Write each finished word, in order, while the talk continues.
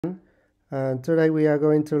And today we are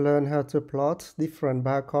going to learn how to plot different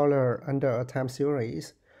bar color under a time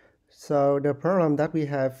series. So the problem that we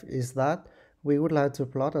have is that we would like to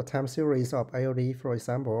plot a time series of AOD, for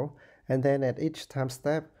example, and then at each time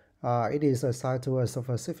step, it is assigned to a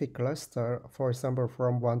specific cluster, for example,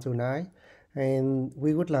 from 1 to 9. And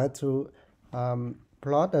we would like to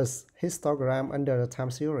plot a histogram under the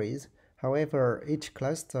time series. However, each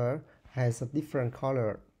cluster has a different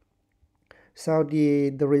color. So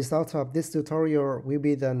the result of this tutorial will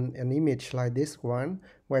be then an image like this one,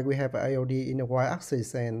 where we have AOD in the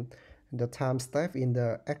y-axis and the time step in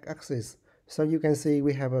the x-axis. So you can see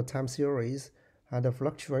we have a time series, the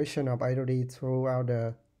fluctuation of AOD throughout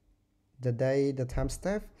the day, the time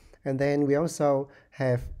step. And then we also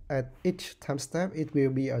have at each time step, it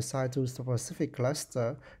will be assigned to a specific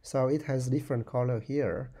cluster. So it has different color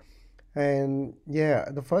here. And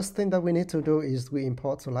yeah, the first thing that we need to do is we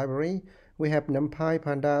import the library. We have NumPy,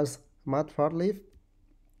 Pandas, Matplotlib,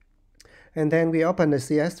 and then we open the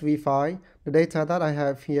CSV file. The data that I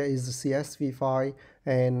have here is the CSV file,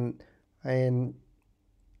 and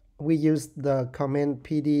we use the command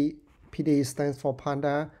PD stands for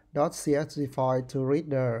panda.csv file to read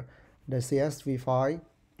the CSV file.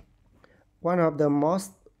 One of the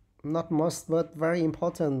not most, but very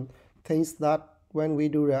important things that when we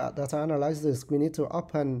do the data analysis, we need to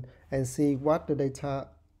open and see what the data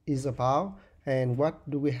is about and what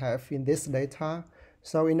do we have in this data.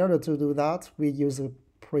 So in order to do that, we use a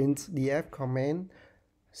printdf command.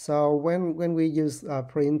 So when we use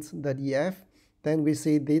print the df, then we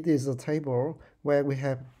see this is a table where we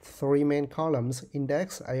have three main columns: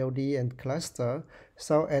 index, AOD, and cluster.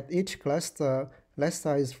 So at each cluster, let's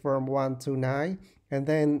say it's from 1 to 9, and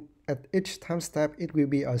then at each time step, it will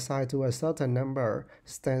be assigned to a certain number,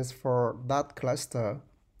 stands for that cluster.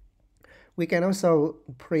 We can also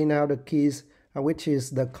print out the keys, which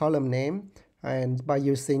is the column name, and by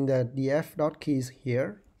using the df.keys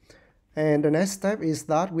here. And the next step is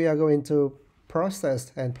that we are going to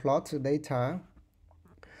process and plot the data.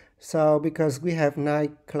 So because we have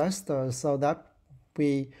 9 clusters, so that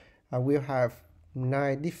we will have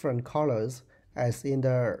 9 different colors as in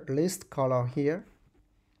the list color here.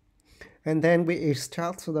 And then we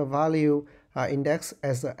extract the value index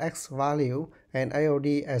as an x value and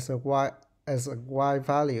AOD as a y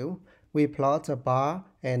value. We plot a bar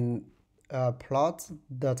and plot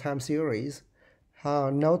the time series.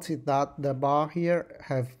 Notice that the bar here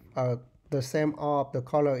have the same of the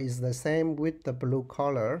color is the same with the blue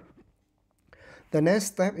color. The next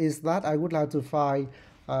step is that I would like to find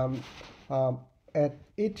at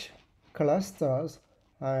each clusters,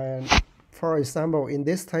 and for example, in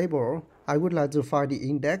this table, I would like to find the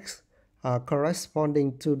index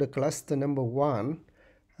corresponding to the cluster number 1.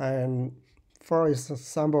 And for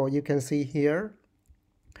example, you can see here,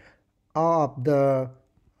 all of the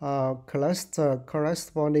cluster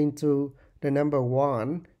corresponding to the number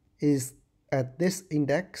 1 is at this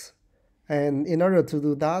index. And in order to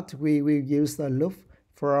do that, we will use a loop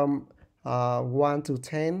from 1 to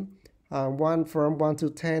 10. From 1 to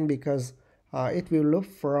 10 because it will loop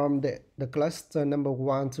from the cluster number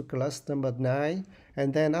 1 to cluster number 9,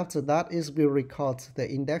 and then after that it will record the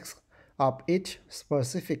index of each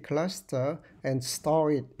specific cluster and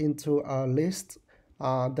store it into a list.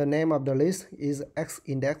 The name of the list is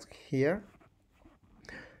x-index here,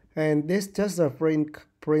 and this is just a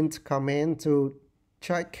print command to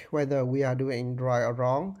check whether we are doing right or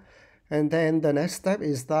wrong. And then the next step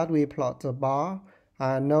is that we plot the bar.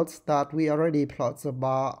 Note that we already plot a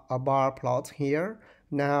bar plot here.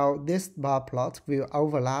 Now this bar plot will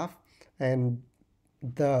overlap and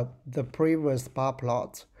the previous bar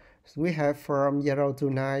plot. So we have from 0 to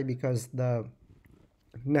 9 because in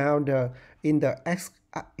the x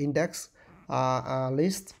index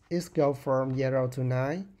list is go from 0 to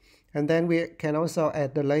 9, and then we can also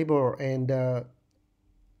add the label and the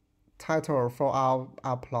title for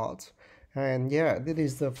our plot. And yeah, this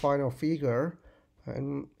is the final figure.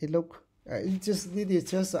 And it is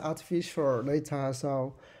just artificial data,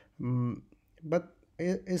 so but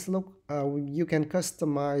it's look you can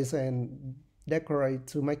customize and decorate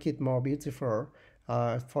to make it more beautiful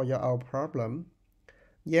for your own problem.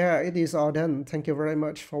 Yeah, it is all done. Thank you very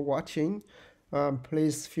much for watching.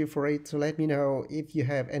 Please feel free to let me know if you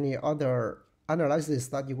have any other analysis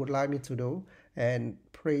that you would like me to do, and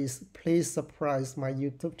please subscribe my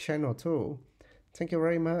YouTube channel too. Thank you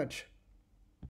very much.